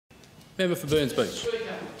Member for Burns Beach.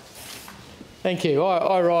 Thank you.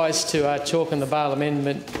 I rise to chalk on the bail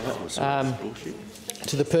amendment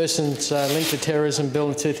to the persons linked to terrorism bill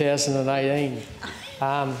in 2018.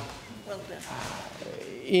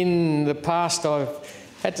 In the past, I've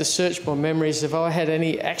had to search my memories if I had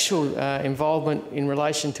any actual involvement in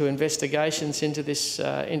relation to investigations into this,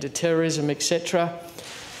 into terrorism, etc.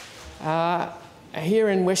 Here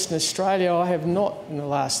in Western Australia, I have not in the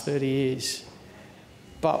last 30 years.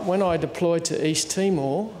 But when I deployed to East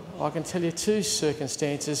Timor, I can tell you two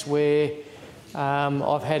circumstances where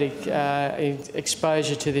I've had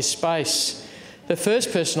exposure to this space. The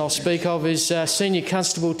first person I'll speak of is Senior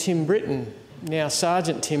Constable Tim Britton, now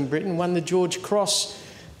Sergeant Tim Britton, won the George Cross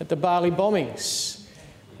at the Bali bombings.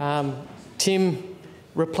 Tim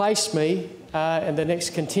replaced me in the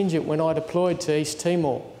next contingent when I deployed to East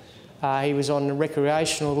Timor. He was on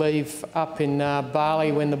recreational leave up in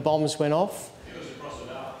Bali when the bombs went off.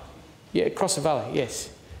 Yeah, Cross the Valley, yes.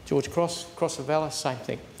 George Cross the Valley, same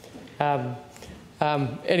thing.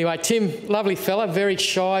 Anyway, Tim, lovely fella, very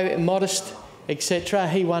shy, modest, etc.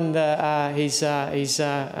 He won his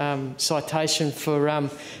citation for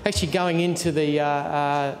actually going into the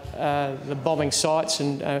bombing sites,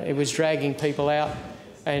 and it was dragging people out,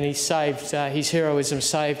 and he saved, his heroism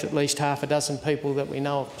saved at least half a dozen people that we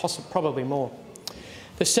know of, probably more.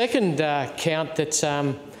 The second count that's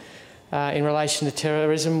in relation to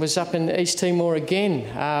terrorism was up in East Timor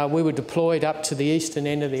again. We were deployed up to the eastern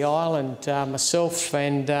end of the island, myself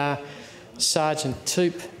and Sergeant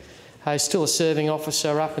Toop, who's still a serving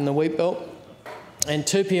officer up in the wheat belt. And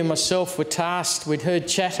Toopy and myself were tasked, we'd heard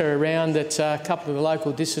chatter around that a couple of the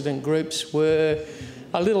local dissident groups were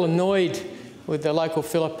a little annoyed with the local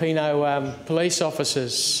Filipino police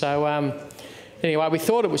officers. So anyway, we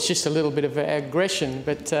thought it was just a little bit of aggression,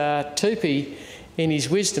 but Toopy, in his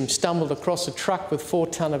wisdom, stumbled across a truck with 4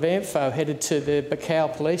 tonne of AMFO headed to the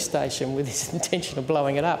Bacau police station with his intention of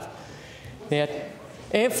blowing it up. Now,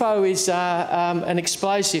 AMFO is an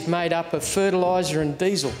explosive made up of fertiliser and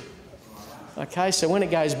diesel. Okay, so when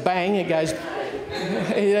it goes bang, it goes,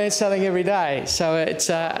 you learn something every day. So it's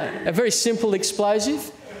a very simple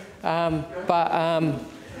explosive, but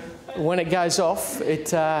when it goes off,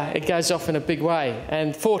 it goes off in a big way.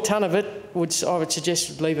 And 4 tonne of it, I would suggest,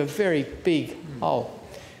 would leave a very big hole.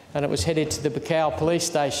 And it was headed to the Bacau police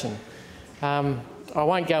station. I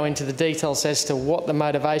won't go into the details as to what the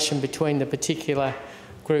motivation between the particular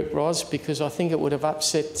group was, because I think it would have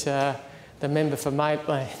upset the member for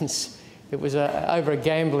Maitlands. It was over a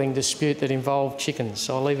gambling dispute that involved chickens,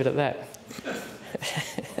 so I'll leave it at that.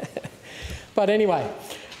 But anyway,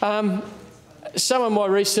 some of my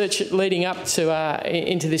research leading up to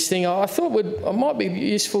into this thing, I thought it might be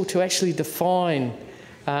useful to actually define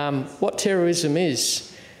what terrorism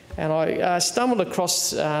is. And I stumbled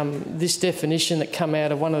across this definition that came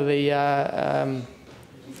out of one of the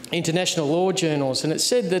international law journals, and it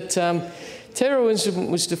said that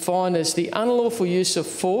terrorism was defined as the unlawful use of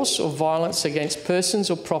force or violence against persons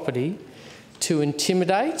or property to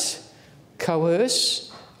intimidate,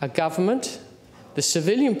 coerce a government, the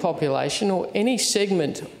civilian population, or any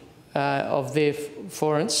segment of their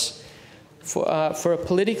force for a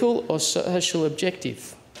political or social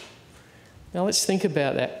objective. Now let's think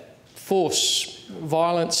about that. Force,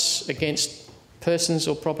 violence against persons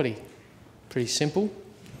or property. Pretty simple.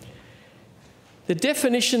 The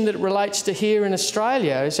definition that relates to here in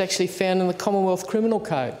Australia is actually found in the Commonwealth Criminal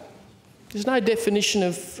Code. There's no definition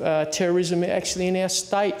of terrorism actually in our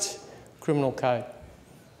state criminal code.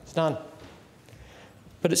 There's none.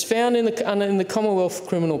 But it's found in the Commonwealth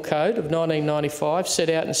Criminal Code of 1995, set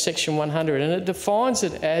out in section 100, and it defines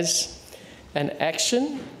it as an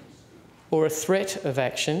action or a threat of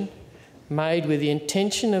action made with the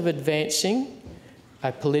intention of advancing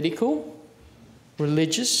a political,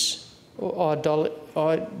 religious or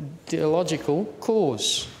ideological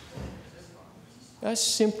cause. That's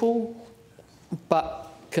simple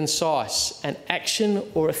but concise, an action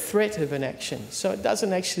or a threat of an action. So it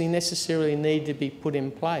doesn't actually necessarily need to be put in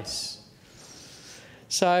place.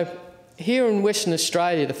 So here in Western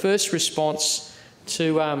Australia, the first response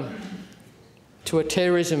to a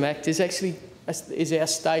terrorism act is our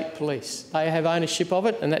state police. They have ownership of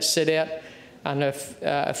it, and that's set out under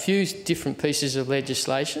a few different pieces of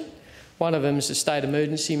legislation. One of them is the State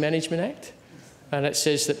Emergency Management Act, and it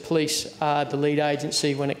says that police are the lead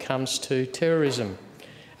agency when it comes to terrorism.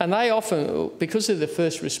 And they often, because they're the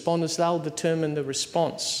first responders, they'll determine the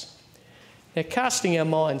response. Now, casting our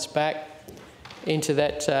minds back into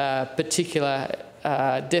that particular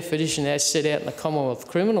definition as set out in the Commonwealth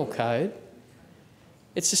Criminal Code,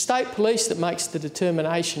 it's the state police that makes the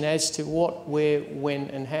determination as to what, where, when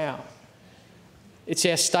and how. it's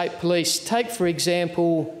our state police. Take, for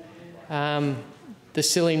example, the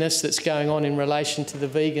silliness that's going on in relation to the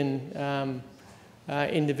vegan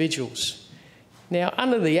individuals. Now,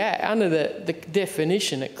 under the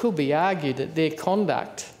definition, it could be argued that their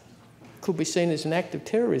conduct could be seen as an act of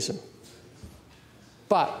terrorism.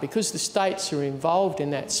 But because the states are involved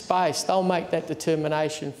in that space, they'll make that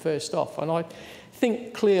determination first off. And I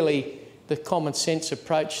think clearly the common sense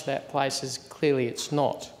approach to that place is clearly it's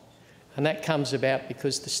not. And that comes about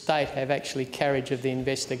because the state have actually carriage of the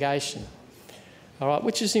investigation. All right,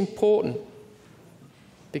 which is important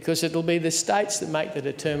because it'll be the states that make the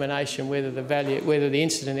determination whether the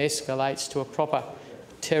incident escalates to a proper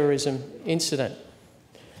terrorism incident.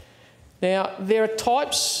 Now, there are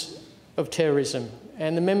types of terrorism,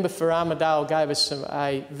 and the member for Armidale gave us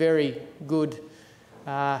a very good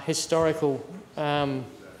historical line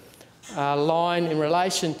in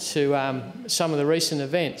relation to some of the recent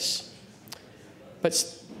events.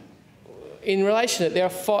 But in relation to it, there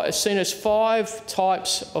are seen as 5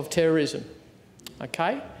 types of terrorism.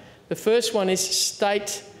 Okay? The first one is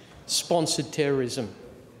state-sponsored terrorism.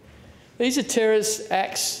 These are terrorist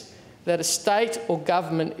acts that a state or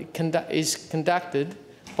government is conducted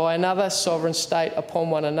by another sovereign state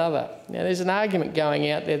upon one another. Now, there's an argument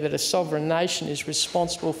going out there that a sovereign nation is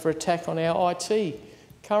responsible for attack on our IT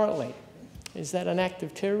currently. Is that an act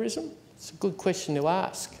of terrorism? It's a good question to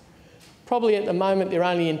ask. Probably at the moment they're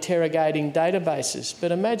only interrogating databases,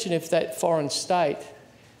 but imagine if that foreign state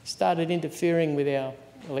started interfering with our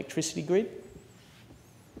electricity grid.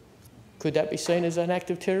 Could that be seen as an act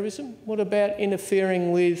of terrorism? What about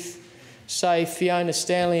interfering with, say, Fiona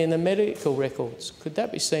Stanley and the medical records? Could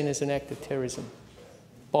that be seen as an act of terrorism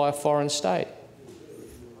by a foreign state?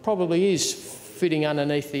 Probably is fitting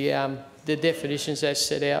underneath the definitions as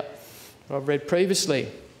set out I've read previously.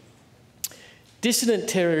 Dissident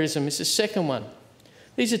terrorism is the second one.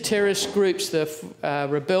 These are terrorist groups that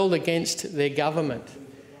have rebelled against their government.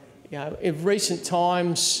 You know, in recent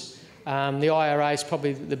times, the IRA is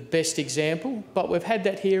probably the best example, but we've had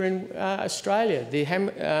that here in Australia. The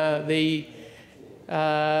Hilton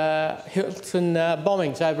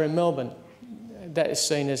bombings over in Melbourne, that is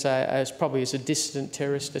seen as probably as a dissident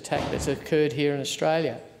terrorist attack that's occurred here in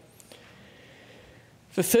Australia.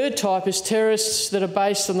 The third type is terrorists that are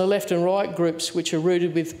based on the left and right groups which are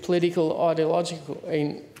rooted with political ideology.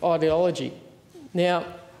 Now,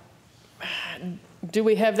 do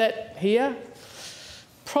we have that here?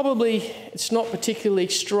 Probably it's not particularly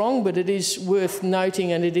strong, but it is worth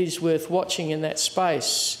noting and it is worth watching in that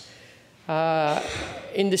space.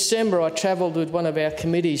 In December, I travelled with one of our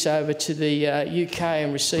committees over to the UK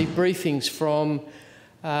and received briefings from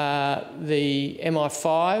the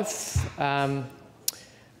MI5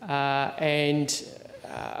 and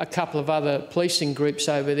a couple of other policing groups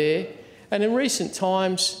over there. And in recent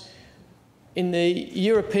times, in the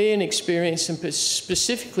European experience and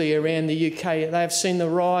specifically around the UK, they have seen the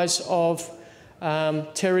rise of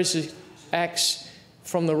terrorist acts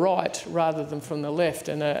from the right rather than from the left,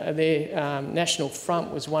 and their National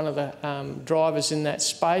Front was one of the drivers in that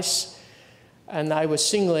space, and they were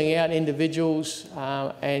singling out individuals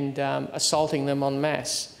and assaulting them en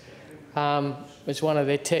masse. It was one of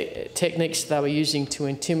their techniques they were using to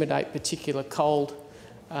intimidate particular cold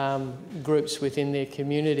groups within their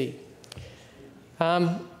community.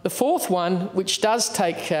 The fourth one, which does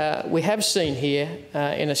take, we have seen here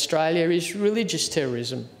in Australia, is religious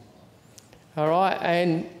terrorism. All right,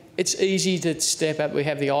 and it's easy to step up. We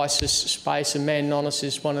have the ISIS space, and Man Nonis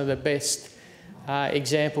is one of the best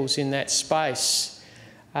examples in that space.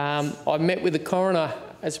 I met with the coroner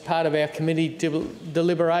as part of our committee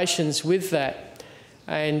deliberations with that,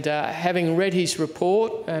 and having read his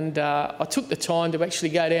report, and I took the time to actually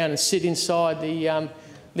go down and sit inside the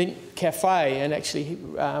Lint Cafe and actually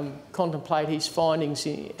contemplate his findings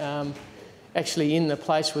actually in the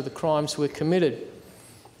place where the crimes were committed.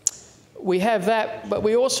 We have that, but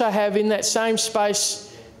we also have in that same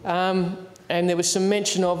space, and there was some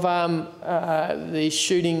mention of the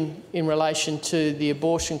shooting in relation to the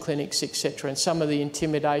abortion clinics, etc., and some of the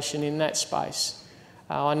intimidation in that space.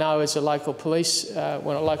 I know as a local police,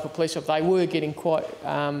 when a local police officer, they were getting quite,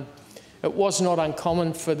 it was not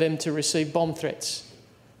uncommon for them to receive bomb threats.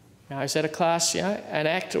 Now, is that a class, an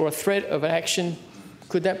act or a threat of action?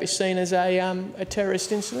 Could that be seen as a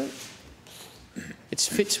terrorist incident? It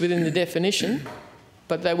fits within the definition,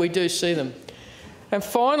 but that we do see them. And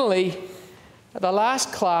finally, the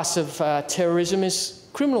last class of terrorism is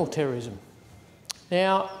criminal terrorism.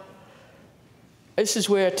 Now, this is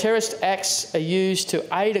where terrorist acts are used to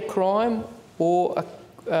aid a crime or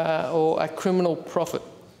a criminal profit.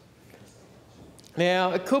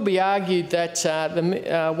 Now, it could be argued that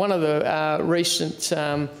one of the recent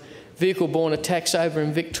vehicle-borne attacks over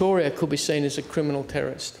in Victoria could be seen as a criminal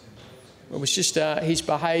terrorist. It was just his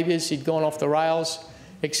behaviours, he'd gone off the rails,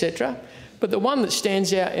 etc. But the one that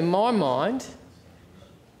stands out in my mind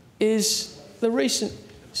is the recent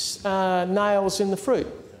nails in the fruit,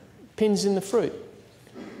 pins in the fruit.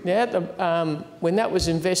 Now, when that was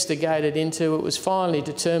investigated into, it was finally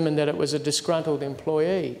determined that it was a disgruntled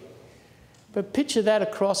employee. But picture that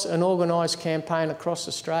across an organised campaign across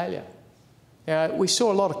Australia. Now, we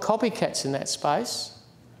saw a lot of copycats in that space.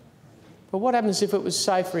 But what happens if it was,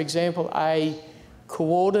 say, for example, a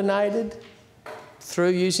coordinated through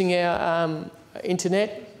using our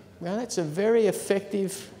internet? Well, that's a very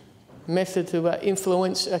effective method to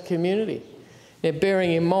influence a community. Now,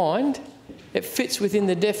 bearing in mind, it fits within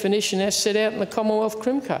the definition as set out in the Commonwealth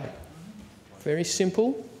Crim Code. Very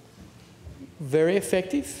simple, very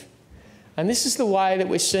effective. And this is the way that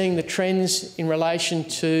we're seeing the trends in relation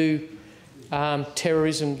to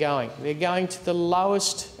terrorism going. They're going to the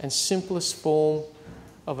lowest and simplest form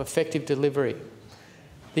of effective delivery.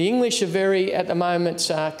 The English are very, at the moment,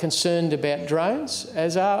 concerned about drones,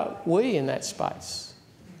 as are we in that space.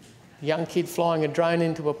 A young kid flying a drone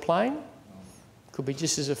into a plane could be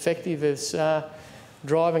just as effective as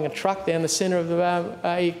driving a truck down the centre of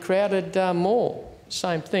a crowded mall.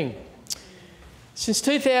 Same thing. Since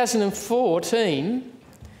 2014,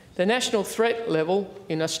 the national threat level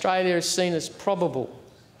in Australia is seen as probable.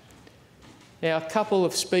 Now, a couple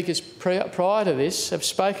of speakers prior to this have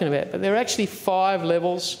spoken about it, but there are actually 5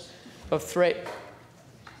 levels of threat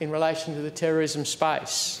in relation to the terrorism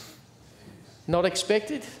space. Not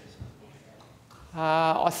expected?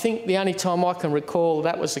 I think the only time I can recall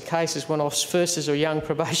that was the case is when I was first as a young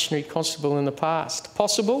probationary constable in the past.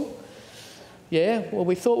 Possible? Yeah, well,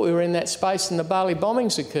 we thought we were in that space and the Bali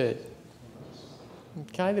bombings occurred.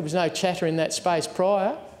 Okay, there was no chatter in that space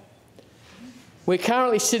prior. We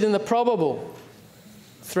currently sit in the probable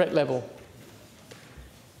threat level.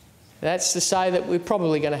 That's to say that we're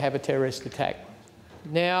probably going to have a terrorist attack.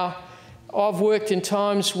 Now, I've worked in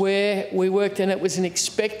times where we worked and it was an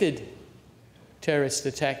expected terrorist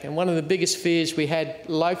attack, and one of the biggest fears we had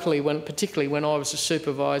locally, particularly when I was a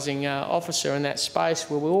supervising officer in that space,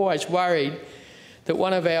 we were always worried that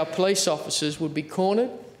one of our police officers would be cornered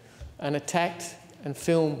and attacked and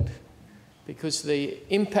filmed, because the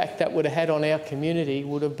impact that would have had on our community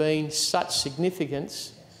would have been such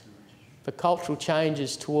significance for cultural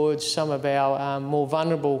changes towards some of our more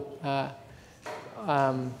vulnerable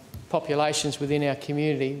populations within our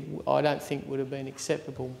community. I don't think would have been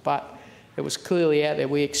acceptable, but it was clearly out there.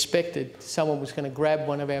 We expected someone was going to grab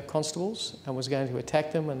one of our constables and was going to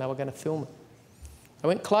attack them, and they were going to film it. They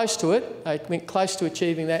went close to it. They went close to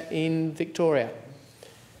achieving that in Victoria.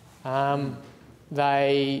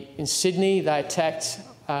 In Sydney, they attacked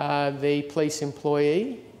the police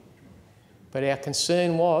employee, but our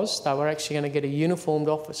concern was they were actually going to get a uniformed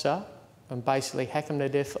officer and basically hack them to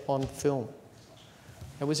death on film.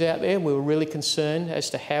 It was out there. We were really concerned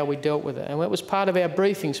as to how we dealt with it, and it was part of our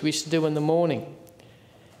briefings we used to do in the morning.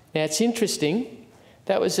 Now, it's interesting,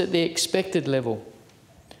 that was at the expected level.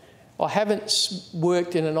 I haven't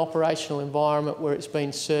worked in an operational environment where it's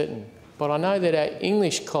been certain, but I know that our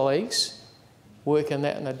English colleagues work on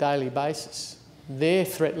that on a daily basis. Their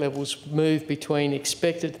threat levels move between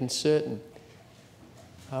expected and certain.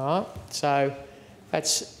 All right, so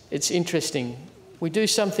it's interesting. We do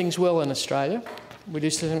some things well in Australia. We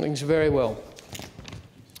do some things very well.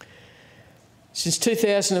 Since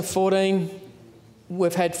 2014,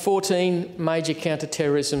 we've had 14 major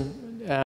counter-terrorism